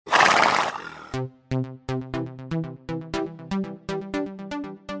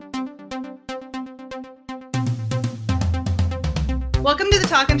Welcome to the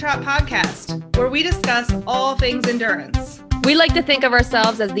Talk and Trot podcast, where we discuss all things endurance. We like to think of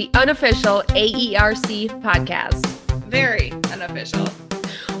ourselves as the unofficial AERC podcast. Very unofficial.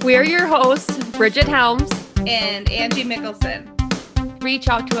 We are your hosts, Bridget Helms and Angie Mickelson. Reach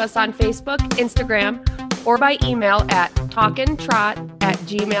out to us on Facebook, Instagram, or by email at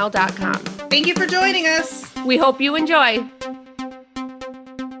talkandtrot@gmail.com. Thank you for joining us. We hope you enjoy.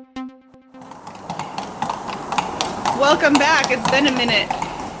 Welcome back. It's been a minute.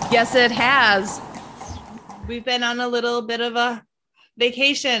 Yes, it has. We've been on a little bit of a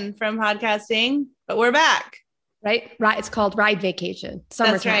vacation from podcasting, but we're back. Right? It's called Ride Vacation.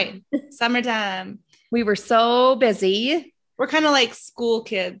 Summertime. That's right. Summertime. We were so busy. We're kind of like school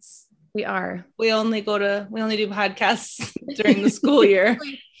kids. We are. We only do podcasts during the school year.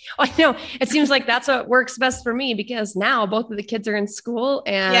 I know. It seems like that's what works best for me because now both of the kids are in school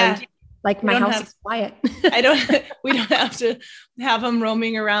and my house is quiet. We don't have to have them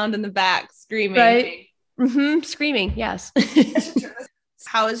roaming around in the back screaming. Right. Mm-hmm. Screaming. Yes.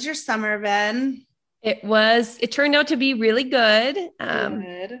 How has your summer been? It turned out to be really good.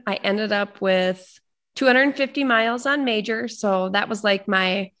 I ended up with 250 miles on major. So that was like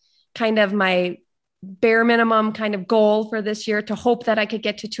my bare minimum kind of goal for this year to hope that I could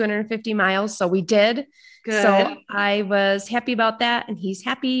get to 250 miles. So we did. Good. So I was happy about that. And he's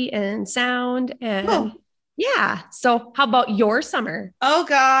happy and sound. And yeah. So how about your summer? Oh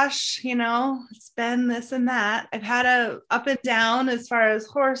gosh, it's been this and that. I've had a up and down as far as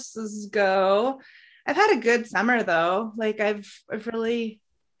horses go. I've had a good summer though. Like I've really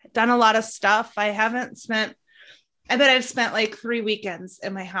done a lot of stuff. I bet I've spent like 3 weekends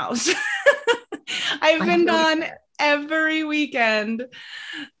in my house. I've been gone every weekend.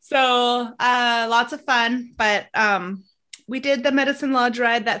 So lots of fun, but we did the Medicine Lodge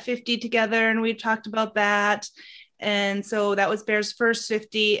ride, that 50 together, and we talked about that. And so that was Bear's first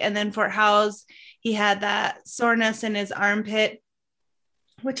 50. And then Fort Howes, he had that soreness in his armpit,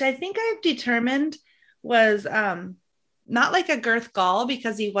 which I think I've determined was not like a girth gall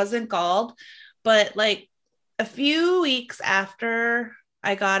because he wasn't galled, but like a few weeks after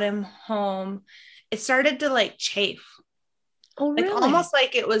I got him home, it started to like chafe. Oh, really? Like almost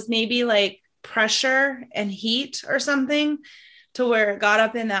like it was maybe like pressure and heat or something to where it got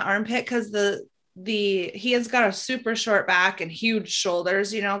up in that armpit because he has got a super short back and huge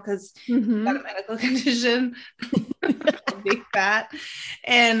shoulders, because he's got a medical condition, big fat.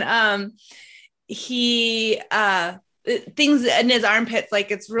 And things in his armpits,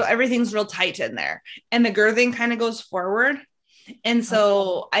 like everything's real tight in there and the girthing kind of goes forward. And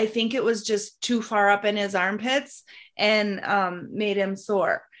so I think it was just too far up in his armpits and made him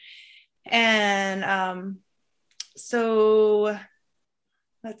sore. And so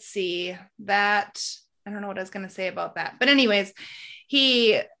let's see that. I don't know what I was going to say about that, but anyways,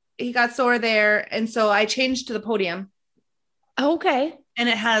 he got sore there. And so I changed to the Podium. Okay. And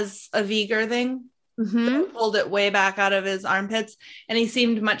it has a V girthing. So I pulled it way back out of his armpits and he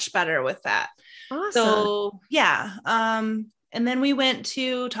seemed much better with that. Awesome. So yeah. And then we went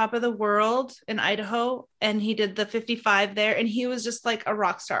to Top of the World in Idaho and he did the 55 there and he was just like a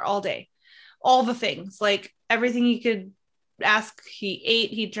rock star all day. All the things, like everything you could ask. He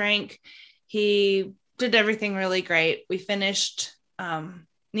ate, he drank, he did everything really great. We finished,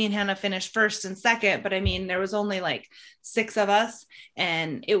 me and Hannah finished first and second, but I mean, there was only like 6 of us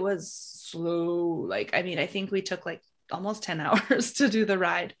and it was slow. I think we took like almost 10 hours to do the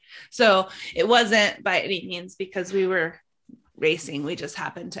ride. So it wasn't by any means because we were racing. We just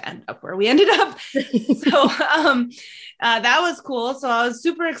happened to end up where we ended up. So that was cool. So I was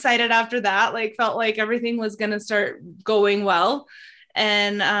super excited after that, felt like everything was going to start going well.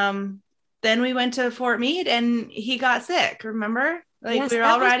 And then we went to Fort Meade and he got sick. Remember? Yes, we were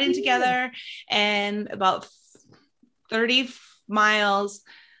all riding together and about 30 miles,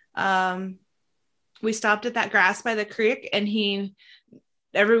 we stopped at that grass by the creek and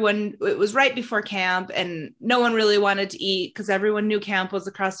it was right before camp and no one really wanted to eat because everyone knew camp was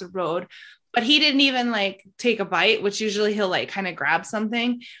across the road, but he didn't even take a bite, which usually he'll kind of grab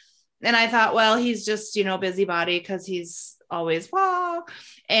something. And I thought, well, he's just, busybody because he's always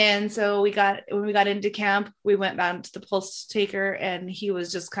And so when we got into camp, we went down to the pulse taker and he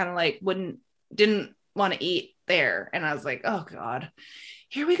was just kind of didn't want to eat there. And I was like, oh God,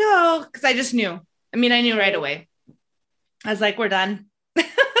 here we go. Cause I just knew, I knew right away. I was like, we're done.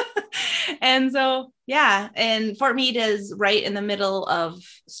 And so, yeah. And Fort Meade is right in the middle of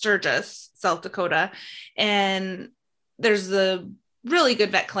Sturgis, South Dakota. And there's the really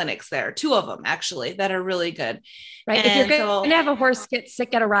good vet clinics there, 2 of them actually that are really good. Right. And if you're going to have a horse get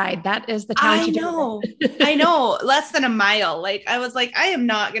sick at a ride, that is the town to do it. I know, less than a mile. Like I was like, I am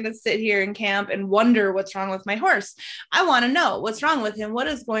not going to sit here and camp and wonder what's wrong with my horse. I want to know what's wrong with him. What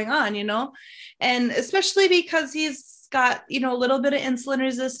is going on, and especially because he's got, a little bit of insulin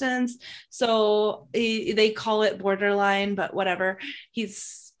resistance. So they call it borderline, but whatever.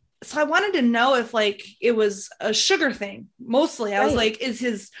 So I wanted to know if like it was a sugar thing. Mostly I was like, is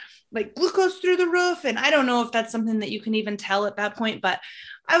his like glucose through the roof? And I don't know if that's something that you can even tell at that point, but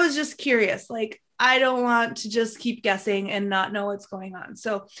I was just curious. Like, I don't want to just keep guessing and not know what's going on.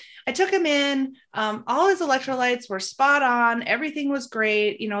 So I took him in, all his electrolytes were spot on. Everything was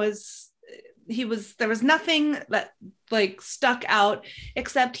great. There was nothing that like stuck out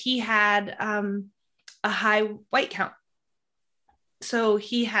except he had a high white count. So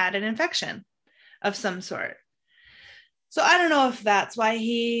he had an infection of some sort. So I don't know if that's why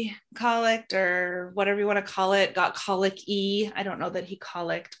he colicked or whatever you want to call it, got colic-y. I don't know that he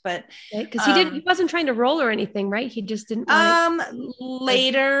colicked, but because he wasn't trying to roll or anything, right? He just didn't.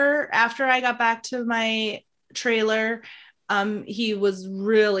 Later, after I got back to my trailer, he was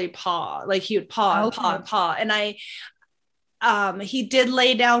really paw, like he would paw and paw and paw, and he did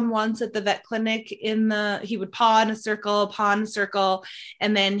lay down once at the vet clinic he would paw in a circle,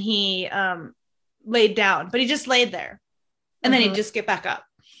 and then he laid down, but he just laid there and then he'd just get back up.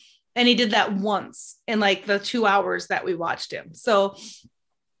 And he did that once in like the 2 hours that we watched him. So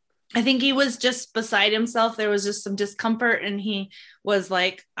I think he was just beside himself. There was just some discomfort and he was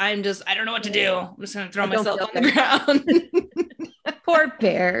like, I don't know what to do. I'm just going to throw myself on the ground. Poor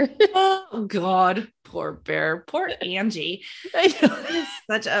bear. Oh God, poor bear. Poor Angie. I know.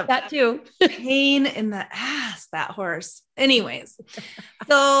 Such a that too. pain in the ass, that horse. Anyways.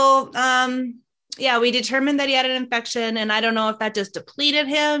 So, yeah, we determined that he had an infection, and I don't know if that just depleted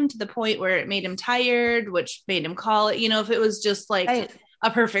him to the point where it made him tired, which made him call it, if it was just like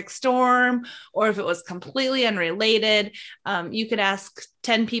a perfect storm or if it was completely unrelated. You could ask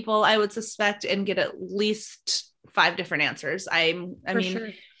 10 people, I would suspect, and get at least 5 different answers. I mean, sure.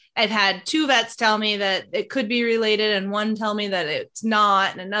 I've had 2 vets tell me that it could be related and one tell me that it's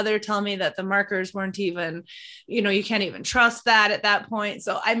not, and another tell me that the markers weren't even, you can't even trust that at that point.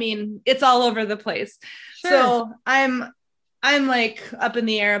 So, I mean, it's all over the place. Sure. So I'm like up in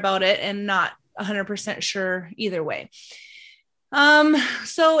the air about it and not 100% sure either way.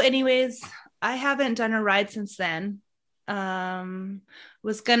 So anyways, I haven't done a ride since then.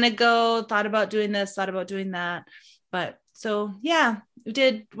 Was going to go, thought about doing this, thought about doing that, but so yeah,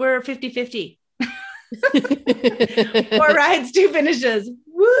 we're 50-50. 4 rides, 2 finishes.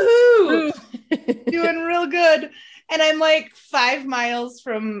 Woohoo! Doing real good. And I'm like 5 miles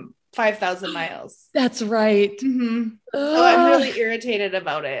from 5,000 miles. That's right. Mm-hmm. So I'm really irritated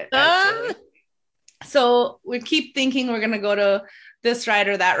about it. So we keep thinking we're going to go to this ride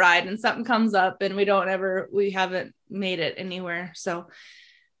or that ride, and something comes up and we haven't made it anywhere. So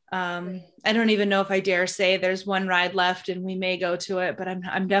I don't even know if I dare say there's 1 ride left and we may go to it, but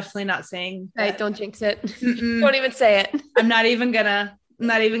I'm definitely not saying that. Right, don't jinx it. Don't even say it. I'm not even gonna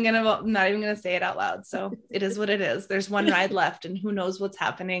say it out loud. So it is what it is. There's 1 ride left and who knows what's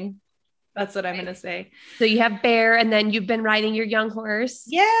happening. That's what I'm going to say. So you have Bear, and then you've been riding your young horse.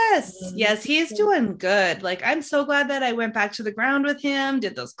 Yes. Yes. He's doing good. Like, I'm so glad that I went back to the ground with him,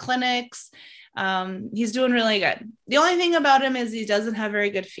 did those clinics. He's doing really good. The only thing about him is he doesn't have very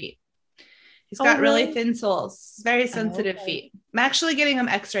good feet. He's got really thin soles, very sensitive feet. I'm actually getting him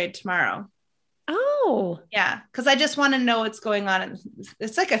x-rayed tomorrow. Oh, yeah. Cause I just want to know what's going on.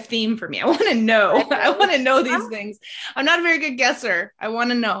 It's like a theme for me. I want to know. I want to know these things. I'm not a very good guesser. I want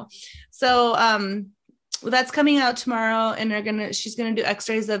to know. So, that's coming out tomorrow, and she's going to do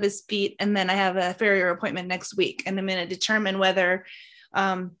x-rays of his feet. And then I have a farrier appointment next week, and I'm going to determine whether,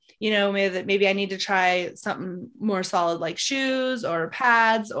 maybe I need to try something more solid like shoes or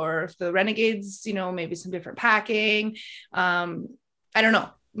pads, or if the Renegades, maybe some different packing. I don't know.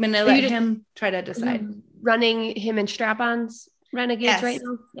 I'm going to let him try to decide. Running him in strap-ons, Renegades right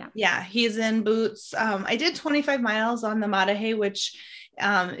now? Yeah. Yeah. He's in boots. I did 25 miles on the Matahe, which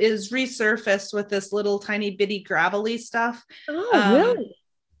is resurfaced with this little tiny bitty gravelly stuff. Oh, really?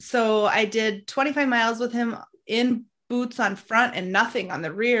 So I did 25 miles with him in boots on front and nothing on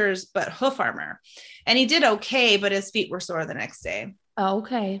the rears, but hoof armor. And he did okay, but his feet were sore the next day. Oh,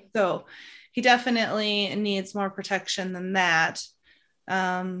 okay. So he definitely needs more protection than that.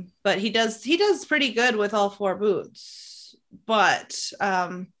 But he does pretty good with all 4 boots. But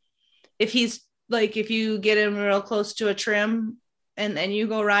if you get him real close to a trim and then you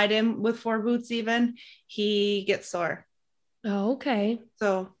go ride him with 4 boots, even, he gets sore. Oh, okay.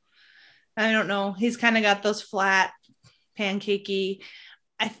 So I don't know. He's kind of got those flat, pancakey.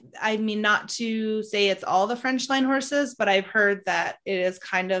 I mean, not to say it's all the French line horses, but I've heard that it is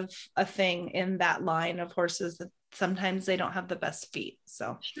kind of a thing in that line of horses that sometimes they don't have the best feet.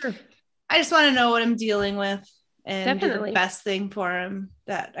 So Sure. I just want to know what I'm dealing with and Definitely. do the best thing for him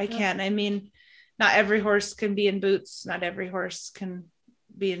that I can. I mean, not every horse can be in boots. Not every horse can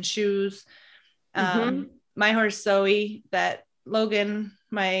be in shoes. My horse, Zoe, that Logan,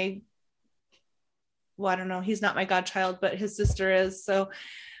 I don't know, he's not my godchild, but his sister is. So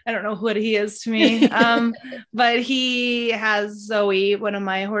I don't know what he is to me. But he has Zoe, one of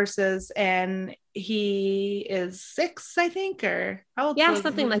my horses, and he is 6, I think, or how old? Yeah,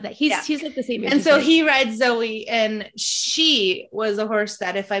 something like that. He's like the same age. And so he rides Zoe, and she was a horse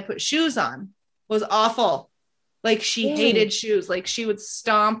that if I put shoes on was awful. Like she hated shoes. Like she would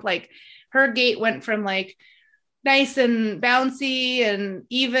stomp. Like her gait went from like nice and bouncy and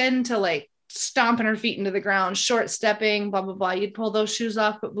even to like stomping her feet into the ground, short stepping, blah, blah, blah. You'd pull those shoes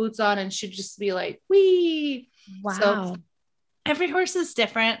off, put boots on, and she'd just be like, wee. Wow. So every horse is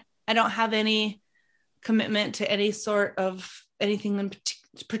different. I don't have any commitment to any sort of anything in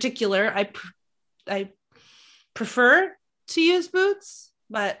particular. I prefer to use boots,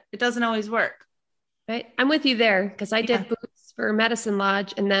 but it doesn't always work. Right. I'm with you there because I did boots for Medicine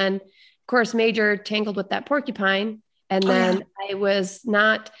Lodge, and then of course Major tangled with that porcupine. And then I was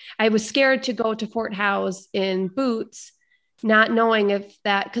scared to go to Fort House in boots, not knowing if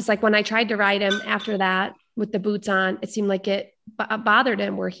that, because like when I tried to ride him after that with the boots on, it seemed like it bothered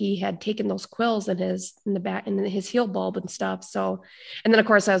him where he had taken those quills in the back and his heel bulb and stuff. So, and then of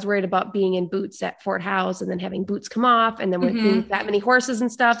course I was worried about being in boots at Fort House and then having boots come off and then with being that many horses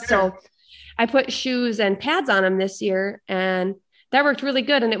and stuff. Sure. So I put shoes and pads on him this year and that worked really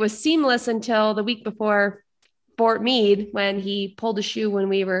good. And it was seamless until the week before Fort Meade when he pulled a shoe when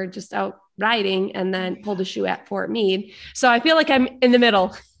we were just out riding and then pulled a shoe at Fort Meade. So I feel like I'm in the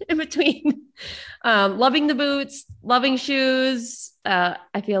middle in between loving the boots, loving shoes. I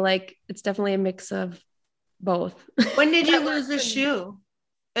feel like it's definitely a mix of both. When did you lose the shoe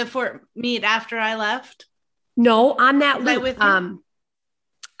at Fort Meade after I left? No, on that loop, on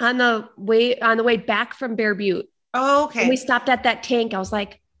the way back from Bear Butte. Oh, okay. When we stopped at that tank. I was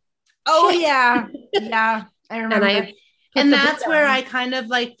like, oh yeah. Yeah. I remember. And that's where I kind of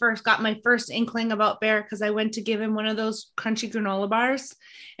like first got my first inkling about Bear because I went to give him one of those crunchy granola bars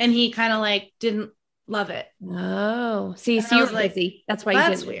and he kind of like didn't love it. Oh, see, so you're like, busy. That's why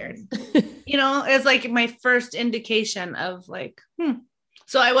that's weird. You know, it's like my first indication of like,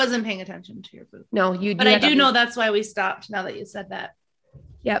 So I wasn't paying attention to your food. No, but I do know that's why we stopped now that you said that.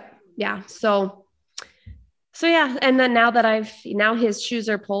 Yep. Yeah. So yeah. And then now his shoes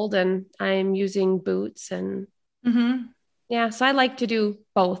are pulled and I'm using boots and yeah. So I like to do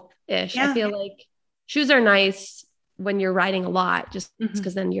both ish. Yeah. I feel like shoes are nice when you're riding a lot, just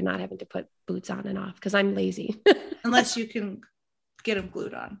because then you're not having to put boots on and off because I'm lazy. Unless you can get them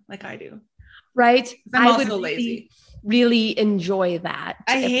glued on like I do. Right. I'm also lazy. Really enjoy that.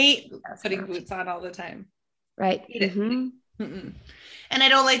 I hate putting boots on all the time. Right. And I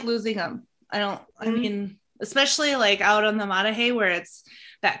don't like losing them. I mean, especially like out on the Mater where it's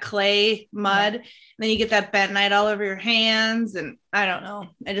that clay mud, and then you get that bentonite all over your hands. And I don't know.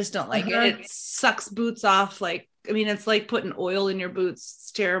 I just don't like it. It sucks boots off. Like, I mean, it's like putting oil in your boots.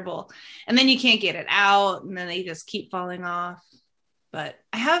 It's terrible. And then you can't get it out and then they just keep falling off. But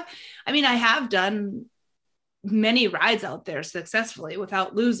I have done many rides out there successfully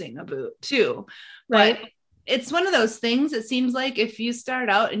without losing a boot too. Right. But it's one of those things. It seems like if you start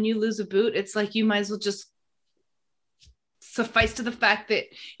out and you lose a boot, it's like you might as well just suffice to the fact that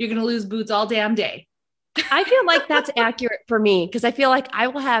you're going to lose boots all damn day. I feel like that's accurate for me because I feel like I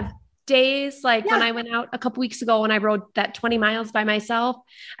will have days like when I went out a couple weeks ago when I rode that 20 miles by myself,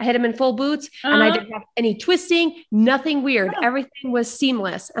 I had them in full boots and I didn't have any twisting, nothing weird. Everything was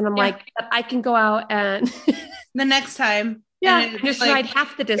seamless. And I'm like, I can go out and the next time. Yeah. And just ride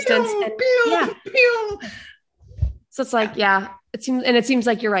half the distance. So it's like, it seems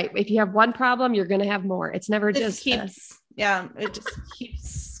like you're right. If you have one problem, you're going to have more. It's never just keeps. Yeah. It just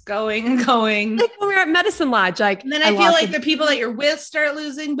keeps going and going. Like when we were at Medicine Lodge, like, and then I feel like the people that you're with start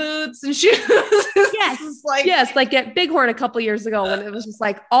losing boots and shoes. Yes. Like at Bighorn a couple years ago when it was just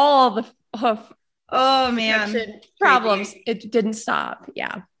like all the problems. It didn't stop.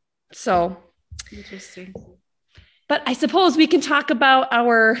 Yeah. So interesting. But I suppose we can talk about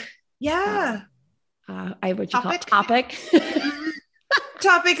our topic.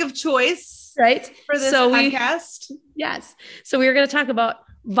 Topic of choice, right? For this podcast. Yes. So we were going to talk about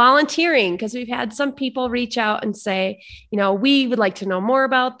volunteering, because we've had some people reach out and say, we would like to know more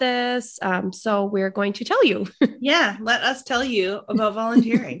about this. So we're going to tell you. Yeah, let us tell you about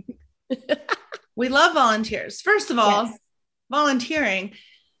volunteering. We love volunteers. First of all, yes. Volunteering,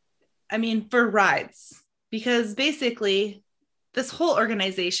 for rides, because basically this whole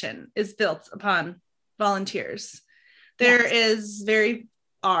organization is built upon volunteers. There is very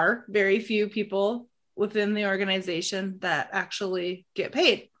few people within the organization that actually get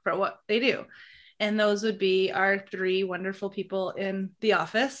paid for what they do. And those would be our 3 wonderful people in the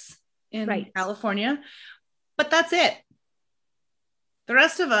office in California. But that's it. The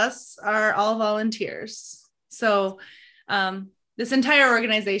rest of us are all volunteers. So this entire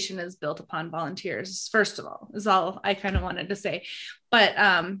organization is built upon volunteers, first of all, is all I kind of wanted to say. But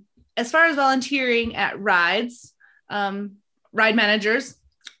as far as volunteering at rides, ride managers,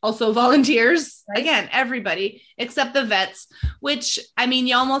 also volunteers, again, everybody except the vets, which,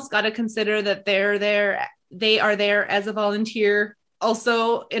 you almost got to consider that they are there as a volunteer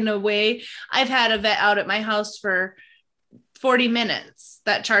also in a way. I've had a vet out at my house for 40 minutes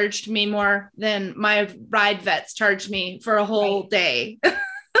that charged me more than my ride vets charged me for a whole day.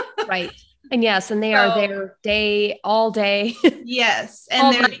 Right. And yes, and they are there all day. Yes. And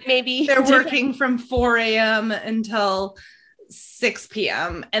all night, maybe they're working from 4 a.m. until 6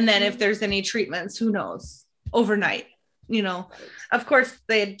 p.m. And then if there's any treatments, who knows, overnight, of course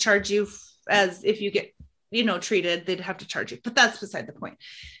they'd charge you as if you get, treated, they'd have to charge you, but that's beside the point.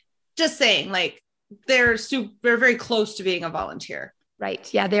 Just saying, they're very close to being a volunteer.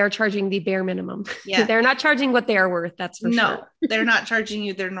 Right. Yeah. They are charging the bare minimum. Yeah. They're not charging what they are worth. That's for sure. No, they're not charging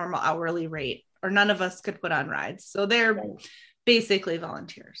you their normal hourly rate, or none of us could put on rides. So they're basically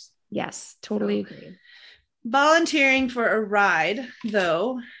volunteers. Yes, totally agree. Volunteering for a ride,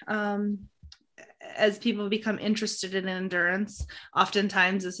 though, as people become interested in endurance,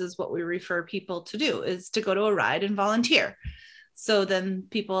 oftentimes this is what we refer people to do, is to go to a ride and volunteer. So then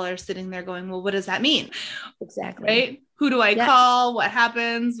people are sitting there going, well, what does that mean? Exactly. Right? Who do I call? What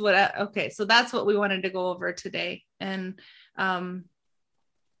happens? Okay. So that's what we wanted to go over today. And I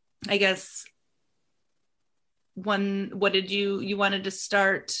guess what did you wanted to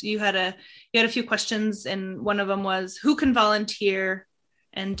start? You had a few questions, and one of them was, who can volunteer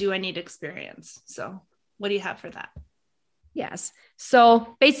and do I need experience? So what do you have for that? Yes.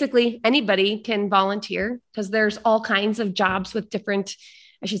 So basically anybody can volunteer, because there's all kinds of jobs with different,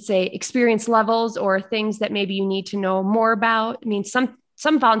 I should say, experience levels or things that maybe you need to know more about.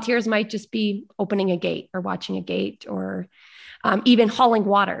 Some volunteers might just be opening a gate or watching a gate, or even hauling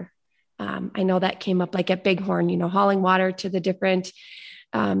water. I know that came up at Bighorn, hauling water to the different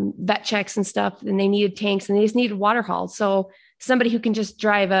vet checks and stuff, and they needed tanks and they just needed water hauled. So somebody who can just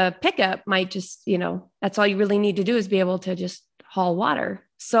drive a pickup might just, that's all you really need to do is be able to just haul water.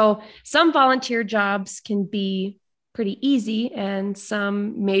 So some volunteer jobs can be pretty easy, and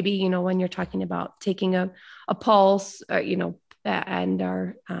some maybe, when you're talking about taking a pulse, or, and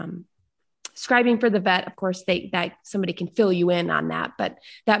are scribing for the vet, of course, that somebody can fill you in on that, but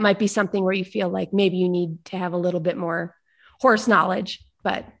that might be something where you feel like maybe you need to have a little bit more horse knowledge.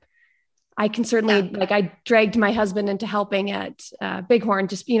 But I can certainly, I dragged my husband into helping at Bighorn,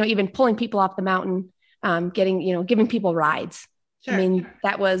 just, even pulling people off the mountain, giving people rides. Sure.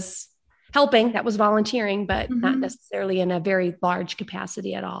 That was helping, that was volunteering, but not necessarily in a very large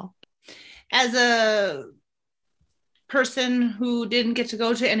capacity at all. As a person who didn't get to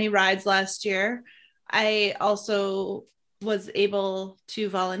go to any rides last year, I also was able to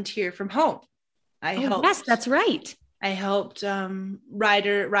volunteer from home. Yes, that's right. I helped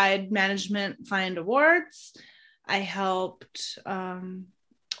ride management find awards. I helped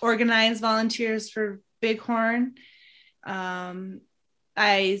organize volunteers for Bighorn.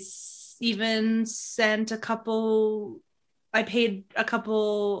 I even sent I paid a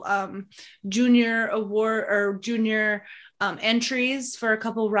couple junior award or junior entries for a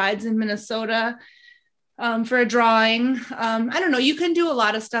couple rides in Minnesota for a drawing. I don't know, you can do a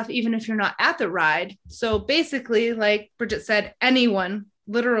lot of stuff even if you're not at the ride. So basically, like Bridget said,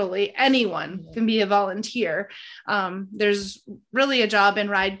 literally anyone can be a volunteer. There's really a job in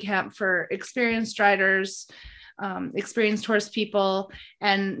Ride Camp for experienced riders, experienced horse people,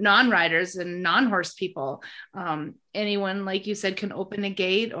 and non-riders and non-horse people. Anyone, like you said, can open a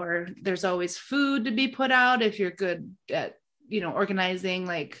gate, or there's always food to be put out if you're good at, organizing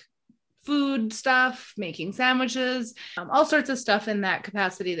food stuff, making sandwiches, all sorts of stuff in that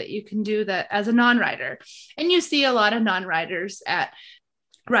capacity that you can do that as a non-rider. And you see a lot of non-riders at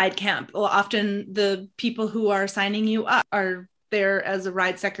Ride Camp. Well, often the people who are signing you up are there as a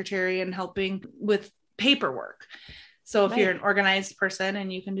ride secretary and helping with paperwork. So if you're an organized person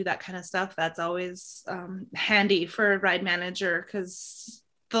and you can do that kind of stuff, that's always handy for a ride manager, because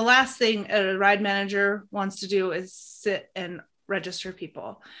the last thing a ride manager wants to do is sit and register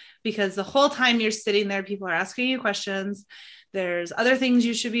people, because the whole time you're sitting there, people are asking you questions. There's other things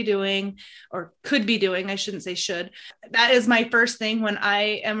you should be doing, or could be doing. I shouldn't say should. That is my first thing when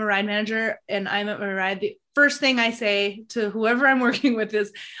I am a ride manager and I'm at my ride. The first thing I say to whoever I'm working with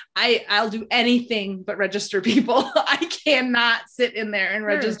is I'll do anything but register people. I cannot sit in there and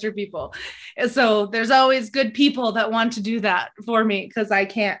register people. And so there's always good people that want to do that for me, because I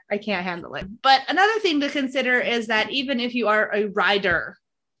can't handle it. But another thing to consider is that even if you are a rider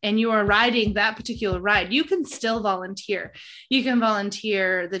and you are riding that particular ride, you can still volunteer. You can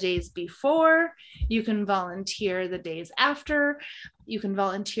volunteer the days before, you can volunteer the days after, you can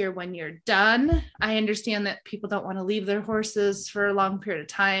volunteer when you're done. I understand that people don't want to leave their horses for a long period of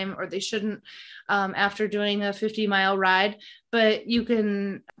time, or they shouldn't after doing a 50-mile ride, but you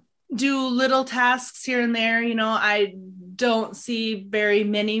can do little tasks here and there. You know, I don't see very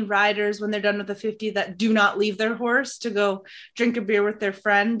many riders when they're done with the 50 that do not leave their horse to go drink a beer with their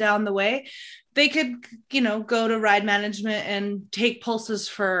friend down the way. They could, you know, go to ride management and take pulses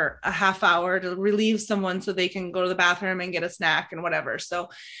for a half hour to relieve someone so they can go to the bathroom and get a snack and whatever. So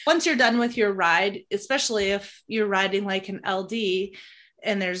once you're done with your ride, especially if you're riding like an LD,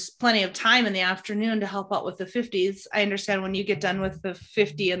 and there's plenty of time in the afternoon to help out with the 50s. I understand when you get done with the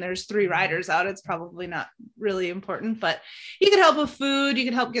 50 and there's 3 riders out, it's probably not really important, but you could help with food. You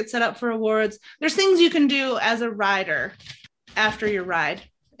could help get set up for awards. There's things you can do as a rider after your ride.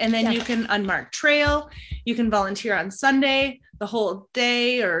 And then you can unmarked trail. You can volunteer on Sunday, the whole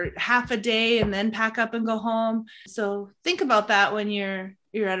day or half a day, and then pack up and go home. So think about that when you're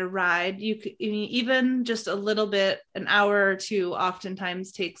at a ride. Even just a little bit, an hour or two,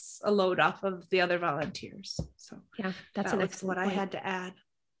 oftentimes takes a load off of the other volunteers. So that's an excellent what point. I had to add.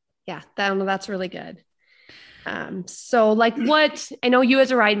 Yeah, that's really good. So like what, I know you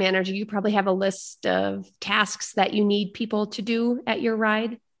as a ride manager, you probably have a list of tasks that you need people to do at your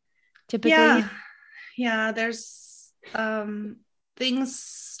ride typically. Yeah. There's things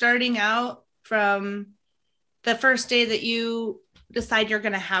starting out from the first day that you decide you're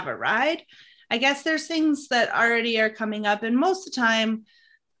going to have a ride. I guess there's things that already are coming up, and most of the time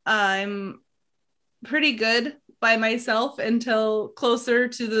I'm pretty good by myself until closer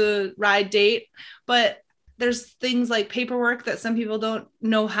to the ride date. But there's things like paperwork that some people don't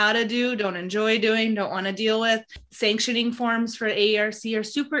know how to do, don't enjoy doing, don't want to deal with. Sanctioning forms for AERC are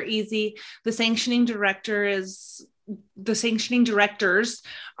super easy. The sanctioning directors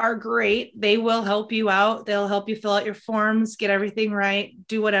are great. They will help you out. They'll help you fill out your forms, get everything right,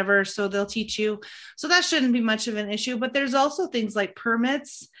 do whatever. So they'll teach you. So that shouldn't be much of an issue. But there's also things like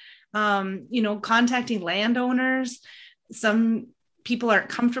permits, contacting landowners. Some people aren't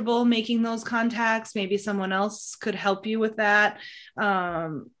comfortable making those contacts. Maybe someone else could help you with that.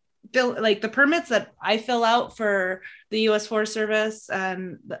 Like the permits that I fill out for the U.S. Forest Service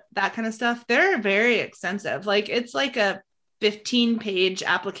and that kind of stuff, they're very extensive. Like it's like a 15-page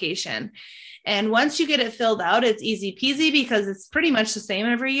application. And once you get it filled out, it's easy peasy because it's pretty much the same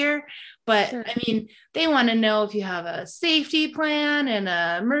every year. But sure. I mean, they want to know if you have a safety plan and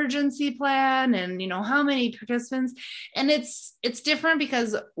an emergency plan and, how many participants. And it's different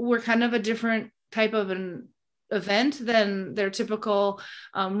because we're kind of a different type of an event than their typical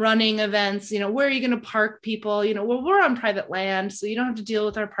running events. Where are you going to park people? Well, we're on private land, so you don't have to deal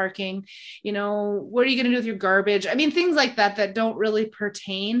with our parking. What are you going to do with your garbage? I mean, things like that don't really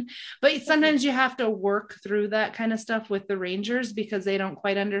pertain, but sometimes you have to work through that kind of stuff with the rangers because they don't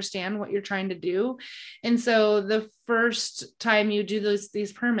quite understand what you're trying to do. And so the first time you do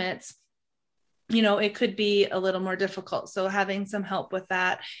these permits, it could be a little more difficult. So having some help with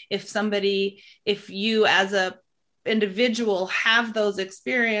that, if you as a individual have those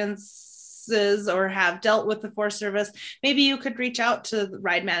experiences or have dealt with the Forest Service, maybe you could reach out to the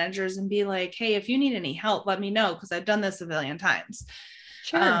ride managers and be like, hey, if you need any help, let me know, because I've done this a million times.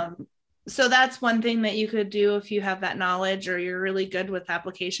 Sure. So that's one thing that you could do if you have that knowledge or you're really good with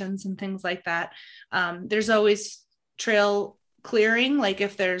applications and things like that. There's always trail clearing, like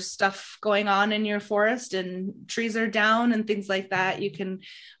if there's stuff going on in your forest and trees are down and things like that, you can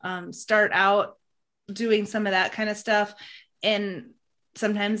start out doing some of that kind of stuff. And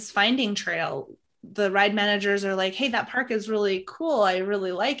sometimes finding trail the ride managers are like, hey, that park is really cool, I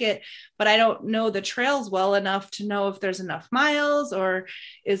really like it, but I don't know the trails well enough to know if there's enough miles, or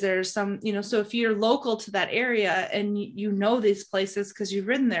is there some, so if you're local to that area and you know these places because you've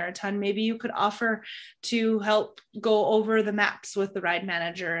ridden there a ton, maybe you could offer to help go over the maps with the ride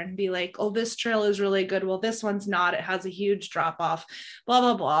manager and be like, oh, this trail is really good, well, this one's not, it has a huge drop off, blah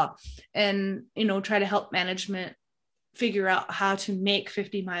blah blah, and try to help management figure out how to make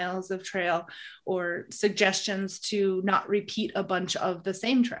 50 miles of trail, or suggestions to not repeat a bunch of the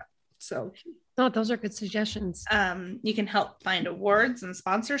same trail. So those are good suggestions. You can help find awards and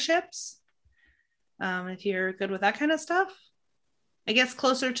sponsorships if you're good with that kind of stuff. I guess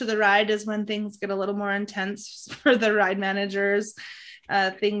closer to the ride is when things get a little more intense for the ride managers.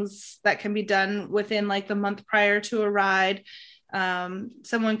 Things that can be done within like the month prior to a ride.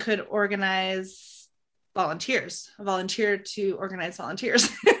 Someone could volunteer to organize volunteers.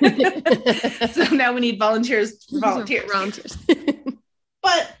 So now we need volunteers for volunteers.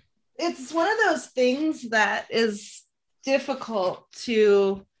 But it's one of those things that is difficult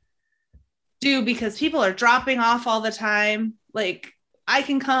to do because people are dropping off all the time. Like, I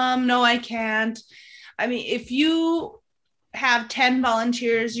can come, no, I can't. I mean, if you have 10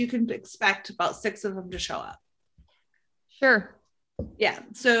 volunteers, you can expect about 6 of them to show up. Sure. Yeah.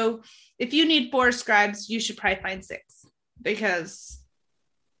 So if you need 4 scribes, you should probably find 6 because.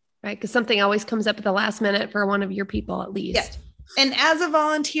 Right. Because something always comes up at the last minute for one of your people, at least. Yeah. And as a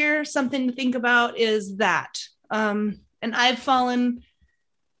volunteer, something to think about is that, and I've fallen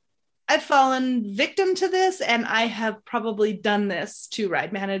victim to this, and I have probably done this to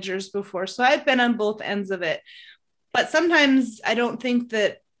ride managers before. So I've been on both ends of it, but sometimes I don't think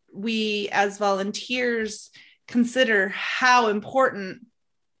that we as volunteers consider how important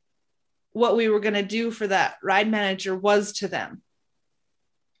what we were going to do for that ride manager was to them.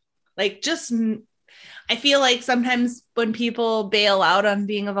 Like, I feel like sometimes when people bail out on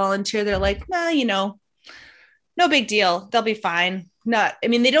being a volunteer, they're like, nah, no big deal, they'll be fine.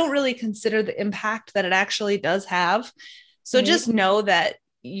 They don't really consider the impact that it actually does have. So just know that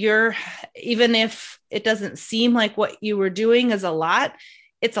even if it doesn't seem like what you were doing is a lot,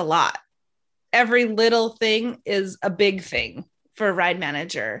 it's a lot. Every little thing is a big thing for a ride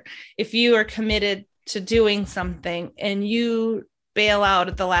manager. If you are committed to doing something and you bail out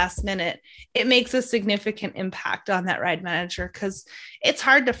at the last minute, it makes a significant impact on that ride manager, because it's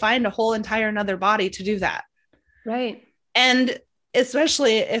hard to find a whole entire another body to do that. Right. And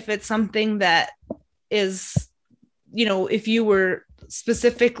especially if it's something that is, if you were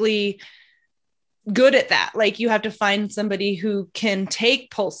specifically good at that, like you have to find somebody who can take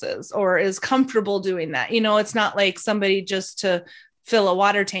pulses or is comfortable doing that. It's not like somebody just to fill a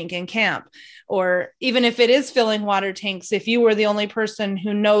water tank in camp, or even if it is filling water tanks, if you were the only person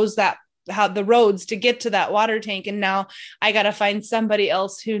who knows how the roads to get to that water tank, and now I got to find somebody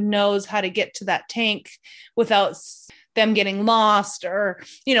else who knows how to get to that tank without them getting lost, or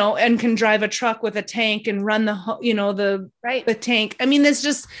and can drive a truck with a tank and run the tank. There's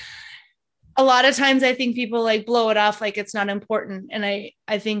just a lot of times I think people like blow it off like it's not important. And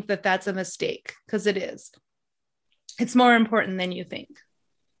I think that that's a mistake, because it is. It's more important than you think.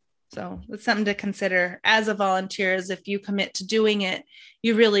 So it's something to consider as a volunteer, is if you commit to doing it,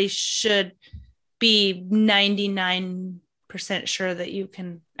 you really should be 99% sure that you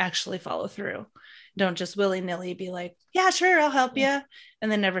can actually follow through. Don't just willy-nilly be like, yeah, sure, I'll help you,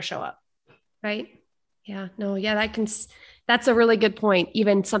 and then never show up. Right. Yeah. No, yeah, that's a really good point.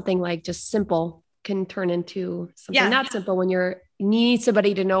 Even something like just simple can turn into something not simple when you need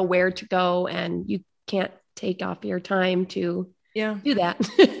somebody to know where to go, and you can't take off your time to do that.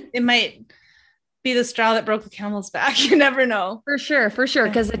 It might be the straw that broke the camel's back. You never know. For sure.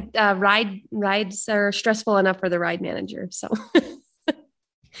 Because rides are stressful enough for the ride manager. So,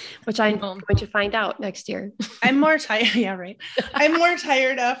 which I'm going to find out next year. I'm more tired. Yeah, right. I'm more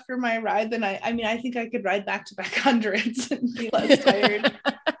tired after my ride than I think I could ride back to back hundreds and be less tired.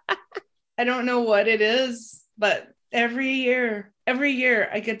 I don't know what it is, but every year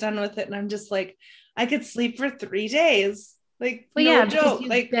I get done with it and I'm just like, I could sleep for 3 days. Like, no joke.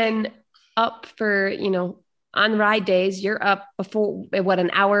 You've been up for, on ride days, you're up before, an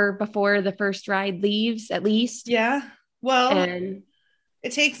hour before the first ride leaves at least. Yeah. Well, and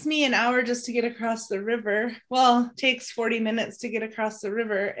it takes me an hour just to get across the river. Well, it takes 40 minutes to get across the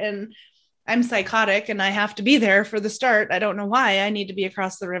river, and I'm psychotic and I have to be there for the start. I don't know why I need to be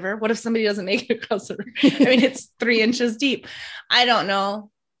across the river. What if somebody doesn't make it across the river? It's 3 inches deep. I don't know,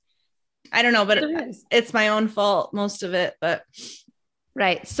 but it's my own fault, most of it, but.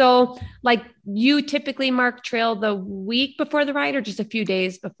 Right. So like, you typically mark trail the week before the ride or just a few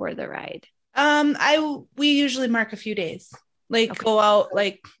days before the ride? We usually mark a few days, like Okay. go out,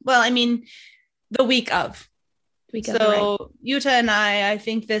 like, well, I mean, the week of. Week of the ride. So Utah and I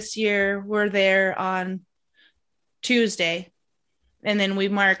think this year we're there on Tuesday, and then we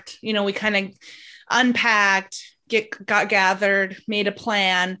marked, we kind of unpacked, got gathered, made a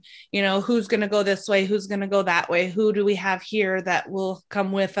plan, who's going to go this way, who's going to go that way, who do we have here that will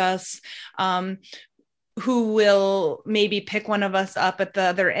come with us, who will maybe pick one of us up at the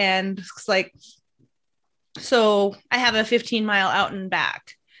other end. It's like, so I have a 15-mile out and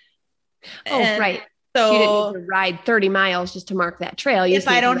back. Oh, And right. So you didn't need so to ride 30 miles just to mark that trail. You if just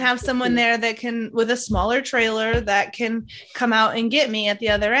I need to don't ride have someone 15. there that can, with a smaller trailer that can come out and get me at the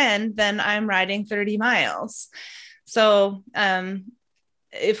other end, then I'm riding 30 miles. So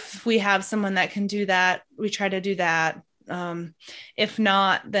if we have someone that can do that, we try to do that. If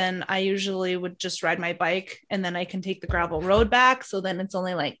not, then I usually would just ride my bike, and then I can take the gravel road back. So then it's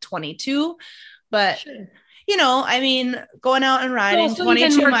only like 22. But Sure. I mean, going out and Well, riding so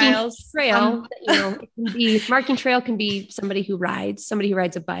even 22 marking miles. trail, it can be marking trail can be somebody who rides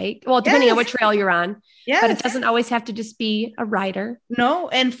a bike. Well, depending on Yes. what trail you're on, but it Yes. doesn't always have to just be a rider. No,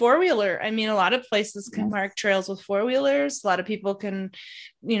 and four-wheeler. I mean, a lot of places can Yes. mark trails with four-wheelers. A lot of people can,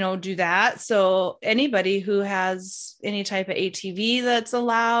 do that. So anybody who has any type of ATV that's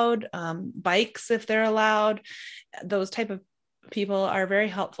allowed, bikes if they're allowed, those type of people are very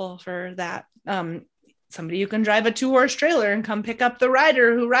helpful for that. Somebody who can drive a 2-horse trailer and come pick up the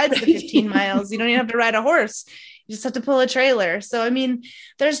rider who rides the 15 miles. You don't even have to ride a horse. You just have to pull a trailer. So I mean,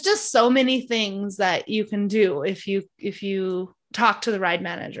 there's just so many things that you can do if you talk to the ride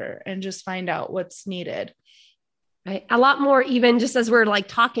manager and just find out what's needed. Right. A lot more, even just as we're like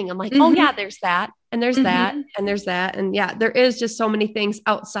talking, I'm like, oh Mm-hmm. yeah, there's that, and there's that, Mm-hmm. and there's that. And yeah, there is just so many things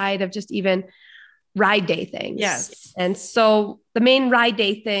outside of just even ride day things. Yes. And so the main ride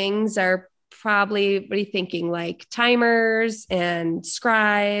day things are probably, what are you thinking? Like timers and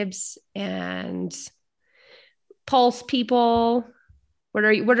scribes and pulse people. What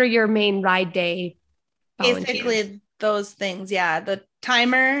are your main ride day volunteers? Basically those things. Yeah. The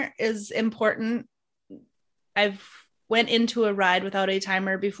timer is important. I've went into a ride without a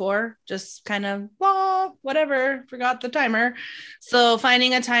timer before, just kind of, well, whatever, forgot the timer. So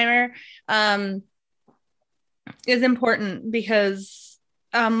finding a timer is important because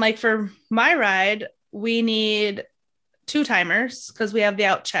like for my ride, we need 2 timers because we have the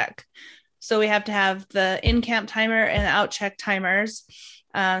out check. So we have to have the in-camp timer and the out check timers.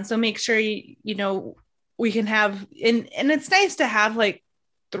 So make sure we can have, and it's nice to have like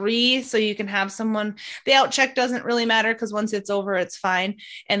 3 so you can have someone. The out check doesn't really matter because once it's over it's fine,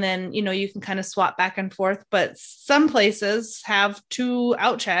 and then you can kind of swap back and forth, but some places have 2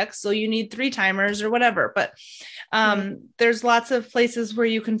 out checks so you need 3 timers or whatever. But there's lots of places where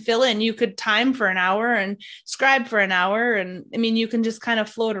you can fill in. You could time for an hour and scribe for an hour, and I mean you can just kind of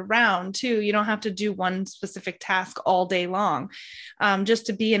float around too. You don't have to do one specific task all day long. Just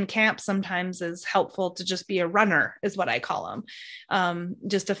to be in camp sometimes is helpful, to just be a runner is what I call them.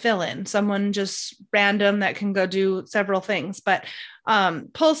 Just to fill in someone just random that can go do several things. But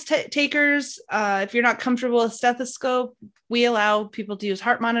pulse takers, if you're not comfortable with stethoscope, we allow people to use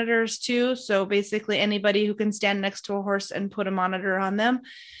heart monitors too. So basically anybody who can stand next to a horse and put a monitor on them.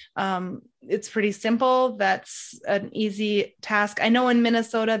 It's pretty simple. That's an easy task. I know in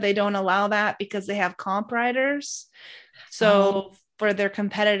Minnesota they don't allow that because they have comp riders. So for their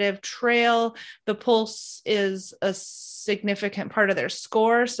competitive trail, the pulse is a significant part of their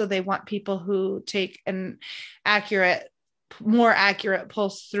score. So they want people who take an more accurate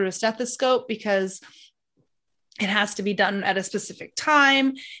pulse through a stethoscope because it has to be done at a specific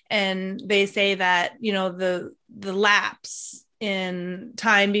time. And they say that, the lapse in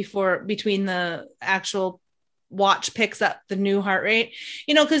time between the actual watch picks up the new heart rate,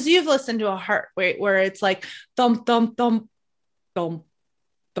 because you've listened to a heart rate where it's like thump, thump, thump, thump,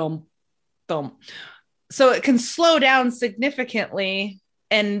 thump, thump. So it can slow down significantly,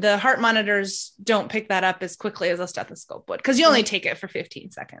 and the heart monitors don't pick that up as quickly as a stethoscope would because you only take it for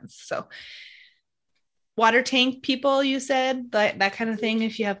 15 seconds. So water tank people, you said, that kind of thing,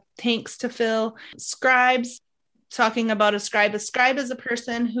 if you have tanks to fill. Scribes, talking about a scribe is a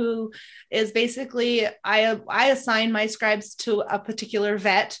person who is basically, I assign my scribes to a particular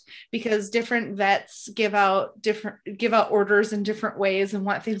vet because different vets give out orders in different ways and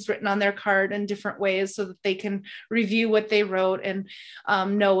want things written on their card in different ways so that they can review what they wrote and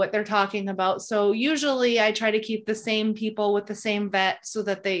know what they're talking about. So usually I try to keep the same people with the same vet so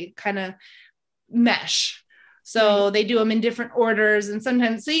that they kind of mesh. So they do them in different orders, and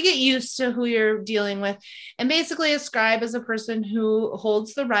sometimes, so you get used to who you're dealing with. And basically a scribe is a person who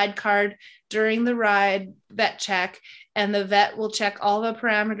holds the ride card during the ride vet check, and the vet will check all the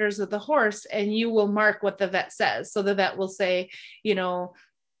parameters of the horse, and you will mark what the vet says. So the vet will say, you know,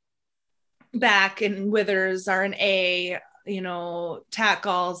 back and withers are an A, you know,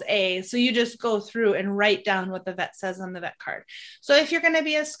 tackles A. So you just go through and write down what the vet says on the vet card. So if you're going to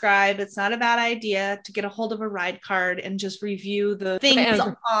be a scribe, it's not a bad idea to get a hold of a ride card and just review the things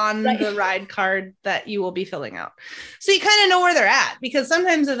on the ride card that you will be filling out. So you kind of know where they're at, because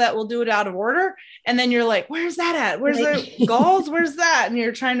sometimes the vet will do it out of order. And then you're like, where's that at? Where's the galls? Where's that? And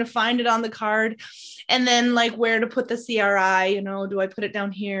you're trying to find it on the card. And then like where to put the CRI, you know, do I put it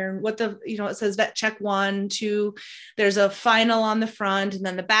down here? What the, you know, it says vet check 1, 2, there's a final on the front, and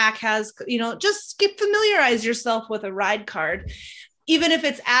then the back has, you know, just familiarize yourself with a ride card. Even if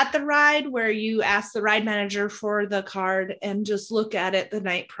it's at the ride where you ask the ride manager for the card and just look at it the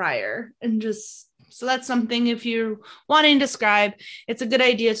night prior, and just, so that's something, if you're wanting to scribe, it's a good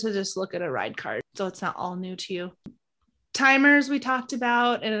idea to just look at a ride card, so it's not all new to you. Timers we talked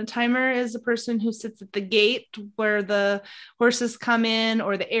about, and a timer is a person who sits at the gate where the horses come in,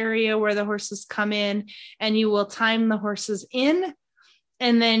 or the area where the horses come in, and you will time the horses in,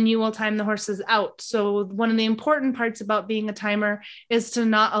 and then you will time the horses out. So one of the important parts about being a timer is to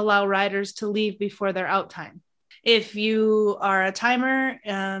not allow riders to leave before their out time. If you are a timer,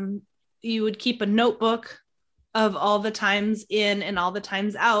 you would keep a notebook of all the times in and all the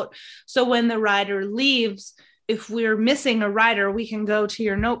times out. So when the rider leaves, if we're missing a rider, we can go to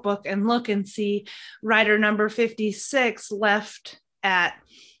your notebook and look and see rider number 56 left at,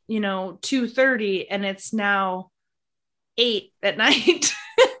 you know, 2:30, and it's now 8 at night.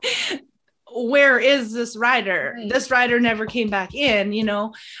 Where is this rider? Right. This rider never came back in, you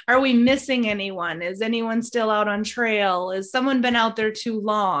know. Are we missing anyone? Is anyone still out on trail? Has someone been out there too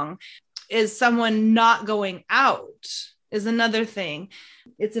long? Is someone not going out? Is another thing.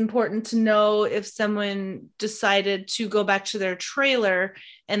 It's important to know if someone decided to go back to their trailer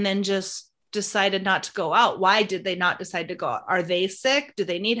and then just decided not to go out. Why did they not decide to go out? Are they sick? Do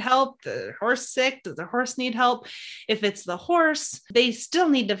they need help? The horse sick? Does the horse need help? If it's the horse, they still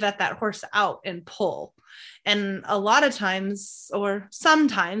need to vet that horse out and pull. And a lot of times, or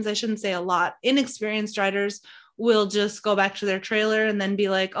sometimes, I shouldn't say a lot, inexperienced riders will just go back to their trailer and then be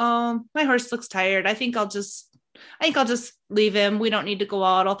like, oh, my horse looks tired. I think I'll just leave him. We don't need to go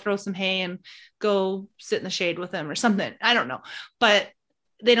out. I'll throw some hay and go sit in the shade with him or something. I don't know, but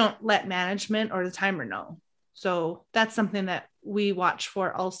they don't let management or the timer know. So that's something that we watch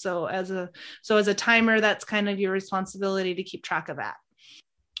for also as a timer. That's kind of your responsibility to keep track of that.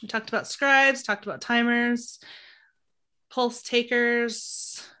 We talked about scribes, talked about timers, pulse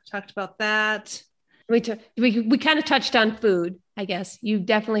takers, talked about that. We kind of touched on food, I guess. You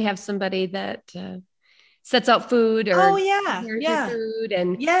definitely have somebody that sets out food or food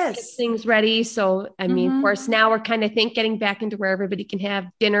and gets things ready. So, I mean, of course, now we're kind of getting back into where everybody can have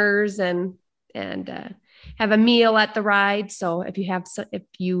dinners and have a meal at the ride. So if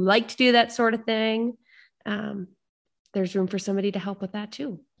you like to do that sort of thing, there's room for somebody to help with that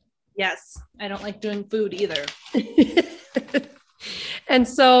too. Yes. I don't like doing food either. And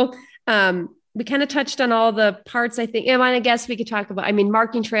so, we kind of touched on all the parts, I think. And I guess we could talk about, I mean,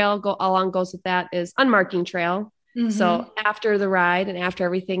 marking trail along goes with that is unmarking trail. Mm-hmm. So after the ride and after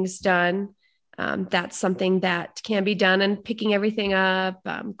everything's done, that's something that can be done, and picking everything up,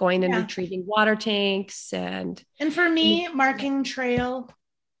 going and retrieving water tanks. And for me, marking trail,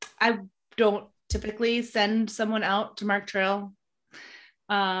 I don't typically send someone out to mark trail.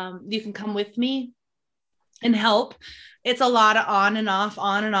 You can come with me and help. It's a lot of on and off,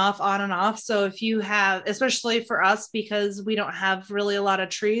 on and off, on and off. So if you have, especially for us, because we don't have really a lot of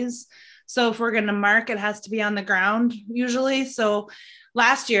trees. So if we're going to mark, it has to be on the ground usually. So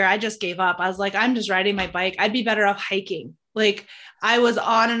last year I just gave up. I was like, I'm just riding my bike. I'd be better off hiking. Like I was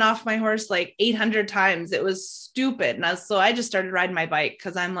on and off my horse like 800 times. It was stupid. And so I just started riding my bike,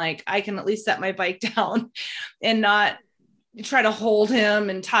 because I'm like, I can at least set my bike down and not try to hold him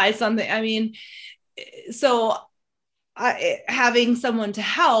and tie something. I mean, so having someone to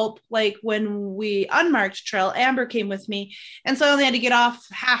help, like when we unmarked trail, Amber came with me, and so I only had to get off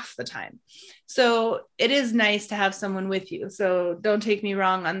half the time. So it is nice to have someone with you. So don't take me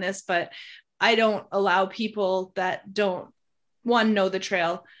wrong on this, but I don't allow people that don't, one, know the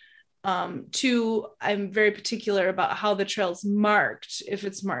trail. Two, I'm very particular about how the trail's marked. If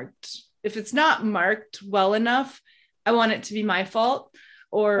it's not marked well enough, I want it to be my fault.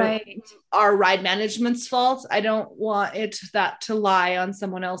 Or our ride management's fault. I don't want that to lie on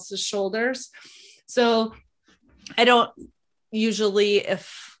someone else's shoulders. So I don't usually,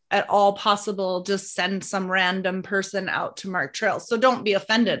 if at all possible, just send some random person out to mark trails. So don't be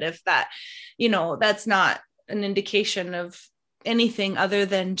offended if that, that's not an indication of anything other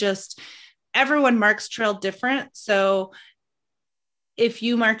than just everyone marks trail different. So if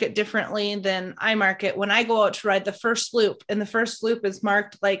you mark it differently than I mark it, when I go out to ride the first loop and the first loop is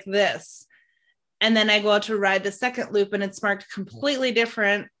marked like this, and then I go out to ride the second loop and it's marked completely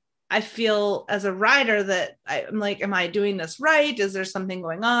different, I feel as a rider that I'm like, am I doing this right? Is there something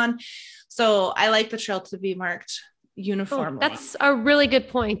going on? So I like the trail to be marked uniformly. That's a really good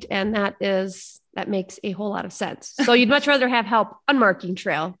point. And that makes a whole lot of sense. So you'd much rather have help on marking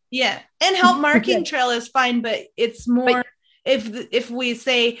trail. Yeah. And help marking trail is fine, but it's more if we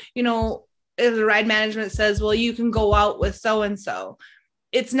say, if the ride management says, well, you can go out with so-and-so,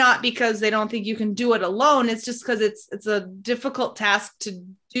 it's not because they don't think you can do it alone. It's just because it's a difficult task to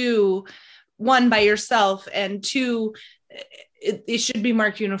do, one, by yourself, and two, it should be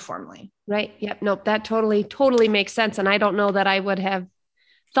marked uniformly. Right. Yep. Nope. That totally makes sense. And I don't know that I would have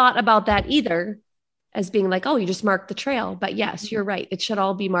thought about that either as being like, oh, you just mark the trail. But yes, you're right. It should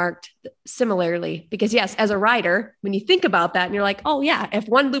all be marked similarly, because yes, as a rider, when you think about that and you're like, oh yeah, if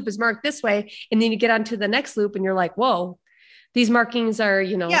one loop is marked this way and then you get onto the next loop and you're like, whoa, these markings are,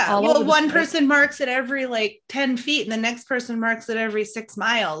 all over one person marks it every like 10 feet and the next person marks it every 6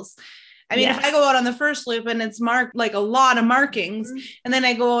 miles. I mean, if I go out on the first loop and it's marked like a lot of markings, and then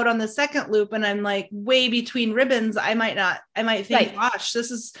I go out on the second loop and I'm like way between ribbons, I might think, gosh,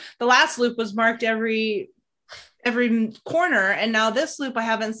 the last loop was marked every corner. And now this loop, I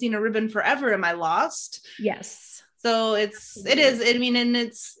haven't seen a ribbon forever. Am I lost? Yes. So it is, I mean, and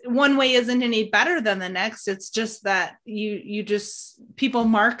it's one way isn't any better than the next. It's just that people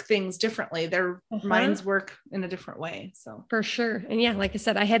mark things differently. Their minds work in a different way. So for sure. And yeah, like I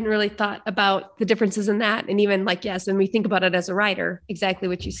said, I hadn't really thought about the differences in that. And even like, yes, when we think about it as a rider, exactly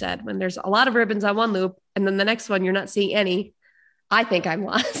what you said, when there's a lot of ribbons on one loop and then the next one, you're not seeing any, I think I'm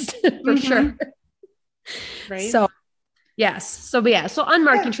lost for sure. Right. So yes. So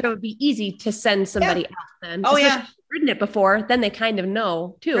unmarking trail would be easy to send somebody out then. Oh, yeah. If you've ridden it before, then they kind of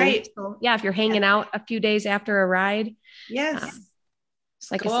know too. Right. So yeah, if you're hanging out a few days after a ride. Yes.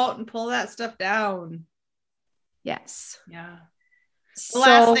 Like go out and pull that stuff down. Yes. Yeah. The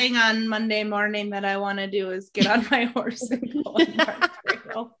last thing on Monday morning that I want to do is get on my horse and go on mark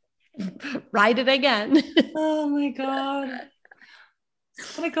trail. Ride it again. Oh my God. I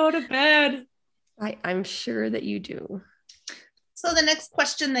want to go to bed. I'm sure that you do. So the next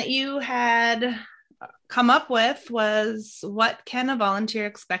question that you had come up with was, what can a volunteer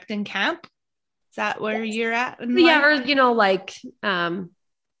expect in camp? Is that where you're at? Yeah. Or,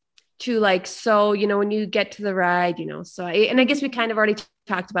 when you get to the ride, I guess we kind of already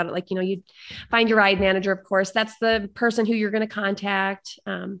talked about it. Like, you find your ride manager, of course, that's the person who you're going to contact.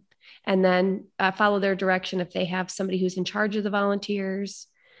 And then follow their direction if they have somebody who's in charge of the volunteers.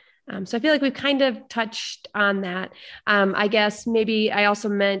 So I feel like we've kind of touched on that. I guess maybe I also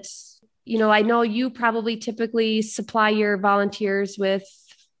meant, I know you probably typically supply your volunteers with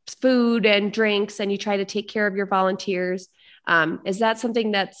food and drinks and you try to take care of your volunteers. Is that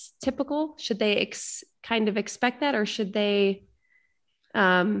something that's typical? Should they kind of expect that, or should they?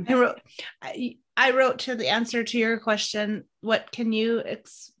 I wrote to the answer to your question. What can you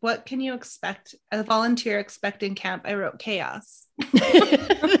expect a volunteer expect in camp? I wrote chaos.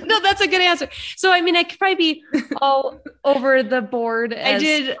 No, that's a good answer. So, I mean, I could probably be all over the board. I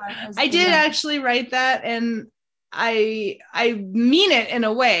did actually write that, and I mean it in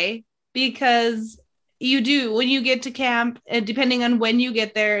a way, because you do, when you get to camp, and depending on when you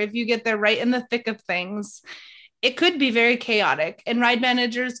get there, if you get there right in the thick of things, it could be very chaotic, and ride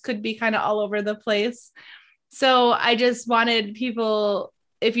managers could be kind of all over the place. So I just wanted people,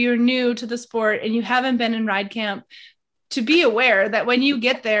 if you're new to the sport and you haven't been in ride camp, to be aware that when you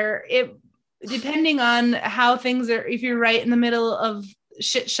get there, depending on how things are, if you're right in the middle of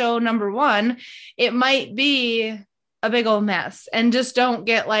shit show number one, it might be a big old mess. And just don't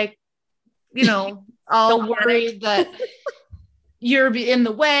get like, all worried that you're in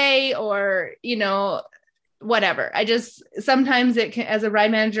the way, or, whatever. Sometimes it can, as a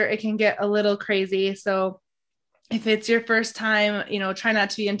ride manager, it can get a little crazy. So if it's your first time, try not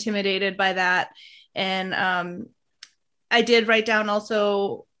to be intimidated by that. And I did write down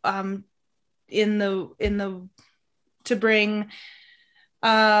also to bring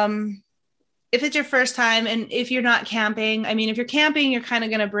if it's your first time and if you're not camping, I mean, if you're camping, you're kind of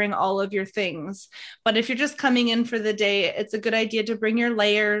going to bring all of your things. But if you're just coming in for the day, it's a good idea to bring your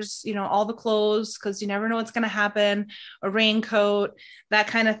layers, you know, all the clothes, because you never know what's going to happen, a raincoat, that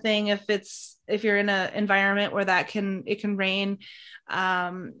kind of thing. If you're in an environment where it can rain,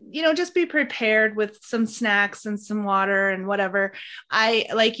 you know, just be prepared with some snacks and some water and whatever.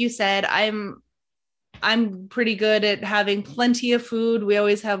 Like you said, I'm pretty good at having plenty of food. We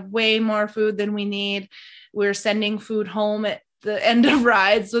always have way more food than we need. We're sending food home at the end of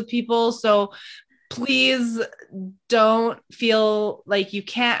rides with people. So please don't feel like you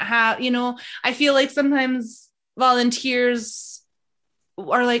can't have, you know, I feel like sometimes volunteers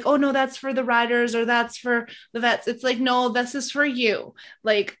are like, oh no, that's for the riders or that's for the vets. It's like, no, this is for you.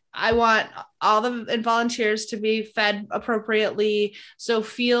 Like, I want all the volunteers to be fed appropriately. So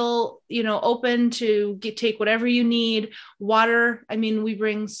feel, you know, open to take whatever you need. Water. I mean, we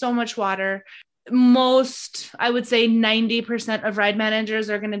bring so much water. I would say 90% of ride managers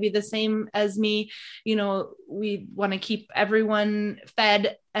are going to be the same as me. You know, we want to keep everyone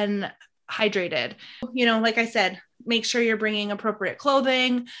fed and hydrated. You know, like I said, make sure you're bringing appropriate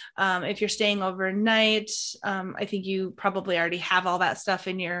clothing. If you're staying overnight, I think you probably already have all that stuff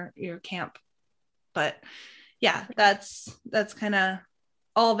in your camp. But yeah, that's kind of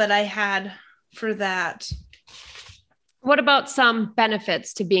all that I had for that. What about some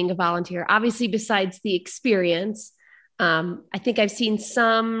benefits to being a volunteer? Obviously, besides the experience, I think I've seen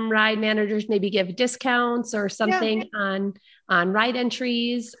some ride managers maybe give discounts or something on ride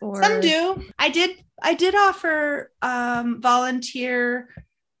entries, or some do. I did offer volunteer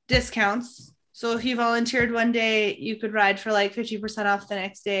discounts. So if you volunteered one day, you could ride for like 50% off the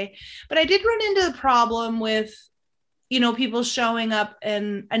next day. But I did run into the problem with, you know, people showing up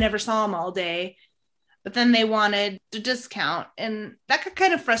and I never saw them all day, but then they wanted a discount. And that got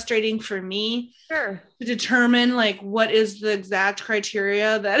kind of frustrating for me. Sure. To determine like what is the exact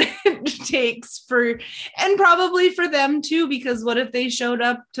criteria that it takes for, and probably for them too, because what if they showed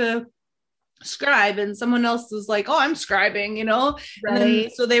up to scribe and someone else was like, oh, I'm scribing, you know? Right. And then,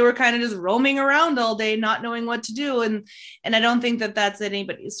 so they were kind of just roaming around all day, not knowing what to do. And I don't think that that's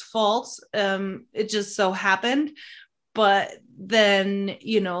anybody's fault. It just so happened. But then,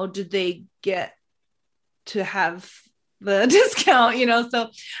 you know, did they get to have the discount, you know?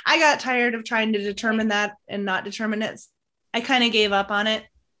 So I got tired of trying to determine that and not determine it. I kind of gave up on it.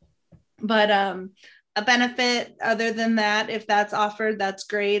 But a benefit other than that, if that's offered, that's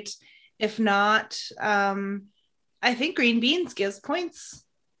great. If not, I think Green Beans gives points.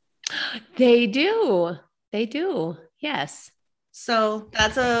 They do. Yes. So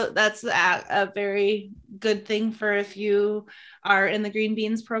that's a very good thing for if you are in the Green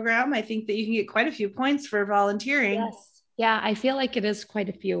Beans program. I think that you can get quite a few points for volunteering. Yes. Yeah, I feel like it is quite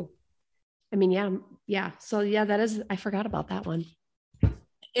a few. I mean, yeah. So yeah, I forgot about that one.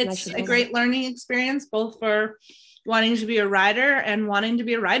 It's a great learning experience, both for wanting to be a rider and wanting to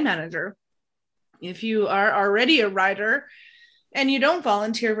be a ride manager. If you are already a rider and you don't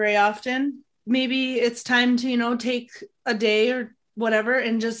volunteer very often, maybe it's time to, you know, take a day or whatever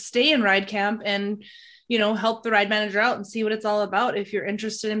and just stay in ride camp and, you know, help the ride manager out and see what it's all about if you're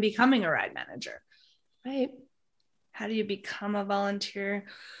interested in becoming a ride manager. Right. How do you become a volunteer?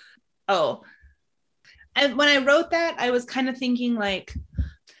 Oh, and when I wrote that, I was kind of thinking like,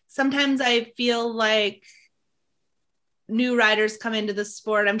 sometimes I feel like new riders come into the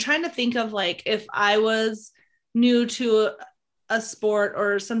sport. I'm trying to think of like, if I was new to a sport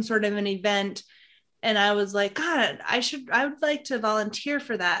or some sort of an event and I was like, God, I would like to volunteer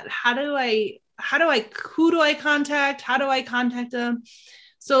for that. Who do I contact? How do I contact them?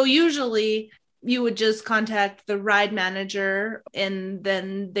 So usually you would just contact the ride manager and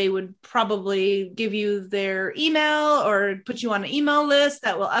then they would probably give you their email or put you on an email list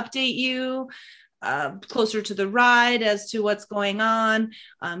that will update you closer to the ride as to what's going on,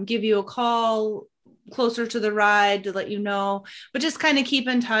 give you a call closer to the ride to let you know, but just kind of keep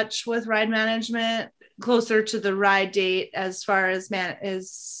in touch with ride management closer to the ride date as far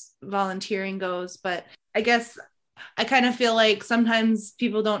as volunteering goes. But I guess I kind of feel like sometimes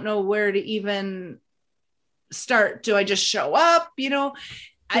people don't know where to even start. Do I just show up? You know,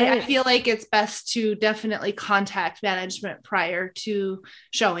 I feel like it's best to definitely contact management prior to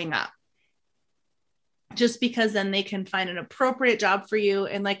showing up, just because then they can find an appropriate job for you.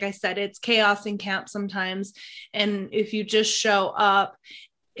 And like I said, it's chaos in camp sometimes. And if you just show up,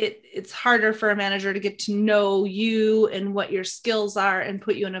 it's harder for a manager to get to know you and what your skills are and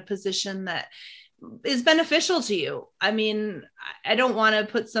put you in a position that is beneficial to you. I mean, I don't want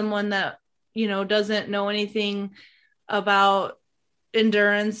to put someone that, you know, doesn't know anything about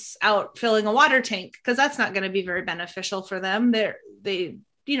endurance out filling a water tank, because that's not going to be very beneficial for them. They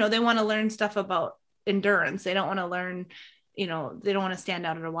want to learn stuff about endurance. They don't want to learn, they don't want to stand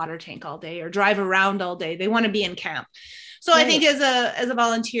out at a water tank all day or drive around all day. They want to be in camp. So right. I think as a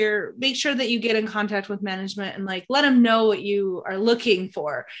volunteer, make sure that you get in contact with management and like, let them know what you are looking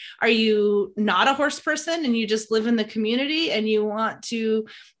for. Are you not a horse person and you just live in the community and you want to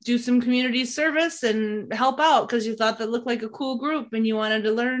do some community service and help out because you thought that looked like a cool group and you wanted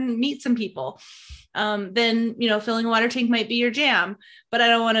to meet some people? Then, filling a water tank might be your jam, but I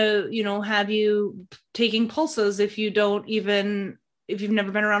don't want to, have you taking pulses if you've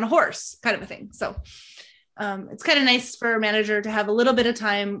never been around a horse, kind of a thing. So it's kind of nice for a manager to have a little bit of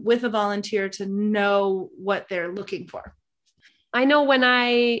time with a volunteer to know what they're looking for. I know when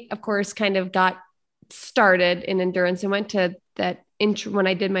I, of course, kind of got started in endurance and went to that intro, when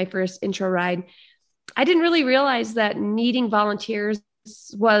I did my first intro ride, I didn't really realize that needing volunteers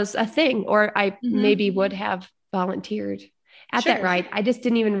was a thing, or I maybe would have volunteered at that ride. I just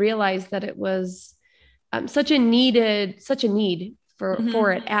didn't even realize that it was such a need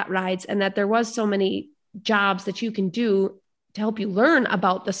for it at rides, and that there was so many jobs that you can do to help you learn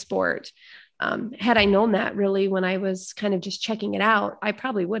about the sport. Had I known that really when I was kind of just checking it out, I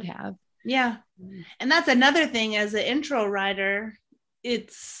probably would have. Yeah. And that's another thing as an intro rider,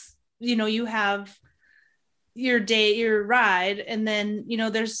 it's, you have your ride, and then,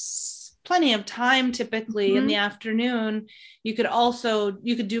 there's plenty of time typically in the afternoon. You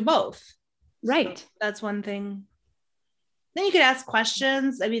could do both. Right. So that's one thing. Then you could ask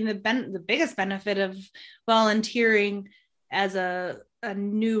questions. I mean, the biggest benefit of volunteering as a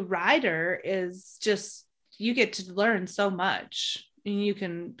new rider is just you get to learn so much. And you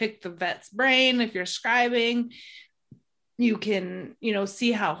can pick the vet's brain if you're scribing. You can,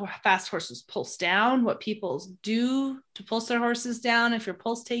 see how fast horses pulse down, what people do to pulse their horses down if you're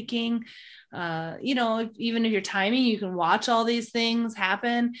pulse taking. Even if you're timing, you can watch all these things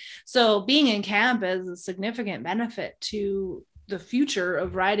happen. So being in camp is a significant benefit to the future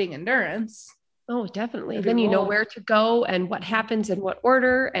of riding endurance. Oh, definitely. Then you know where to go and what happens in what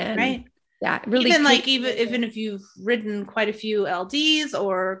order. And right. That really even if you've ridden quite a few LDs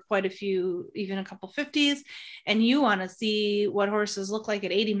or quite a few, even a couple 50s, and you want to see what horses look like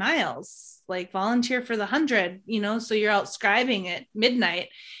at 80 miles, like volunteer for the 100, so you're out scribing at midnight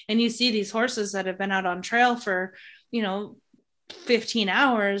and you see these horses that have been out on trail for, 15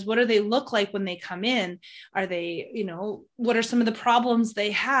 hours. What do they look like when they come in? Are they, what are some of the problems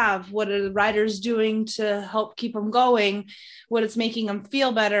they have? What are the riders doing to help keep them going? What is making them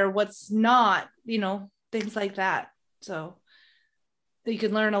feel better? What's not, things like that. So you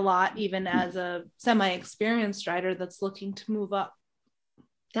can learn a lot even as a semi-experienced rider that's looking to move up.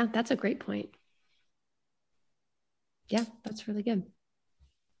 Yeah, that's a great point. Yeah, that's really good.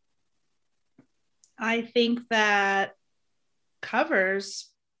 I think that covers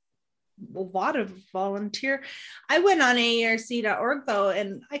a lot of volunteer. I went on AERC.org though,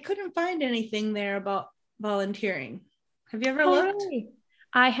 and I couldn't find anything there about volunteering. Have you ever looked? Right.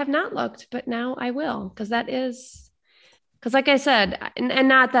 I have not looked, but now I will, because like I said, and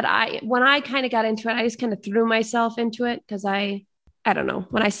not that when I kind of got into it, I just kind of threw myself into it because I don't know,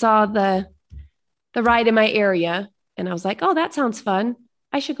 when I saw the ride in my area and I was like, oh, that sounds fun.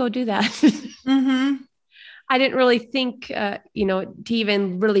 I should go do that. I didn't really think, to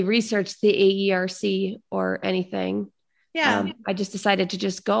even really research the AERC or anything. Yeah. I just decided to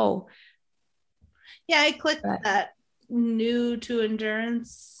just go. Yeah. I clicked that new to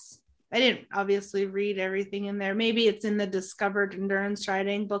endurance. I didn't obviously read everything in there. Maybe it's in the Discovered Endurance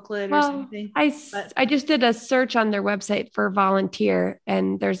Riding booklet or something. I just did a search on their website for volunteer,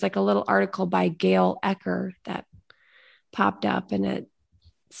 and there's like a little article by Gail Ecker that popped up, and it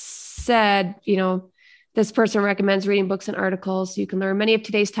said, this person recommends reading books and articles so you can learn. Many of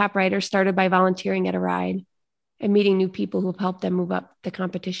today's top riders started by volunteering at a ride and meeting new people who have helped them move up the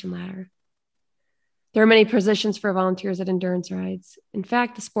competition ladder. There are many positions for volunteers at endurance rides. In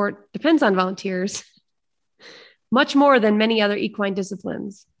fact, the sport depends on volunteers much more than many other equine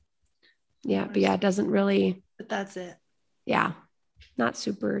disciplines. Yeah, but it doesn't really. But that's it. Yeah, not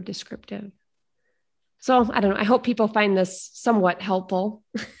super descriptive. So I don't know. I hope people find this somewhat helpful.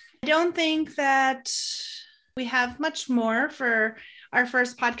 I don't think that we have much more for our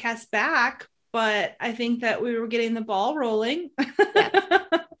first podcast back, but I think that we were getting the ball rolling.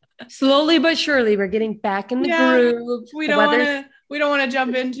 Yes. Slowly but surely, we're getting back in the groove. We don't want to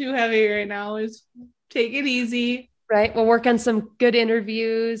jump in too heavy right now. Just take it easy. Right. We'll work on some good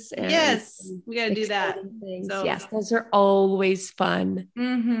interviews. And yes, we got to do that. So. Yes, those are always fun.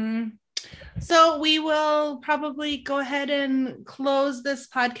 So we will probably go ahead and close this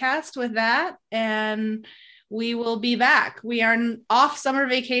podcast with that, and we will be back. We are off summer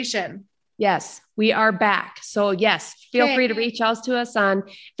vacation. Yes, we are back. So yes, feel free to reach out to us on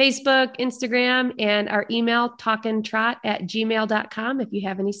Facebook, Instagram, and our email, talkandtrot@gmail.com if you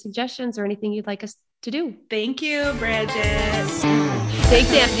have any suggestions or anything you'd like us to do. Thank you, Bridget.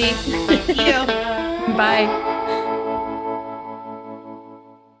 Thanks, Angie. Thank you. Bye.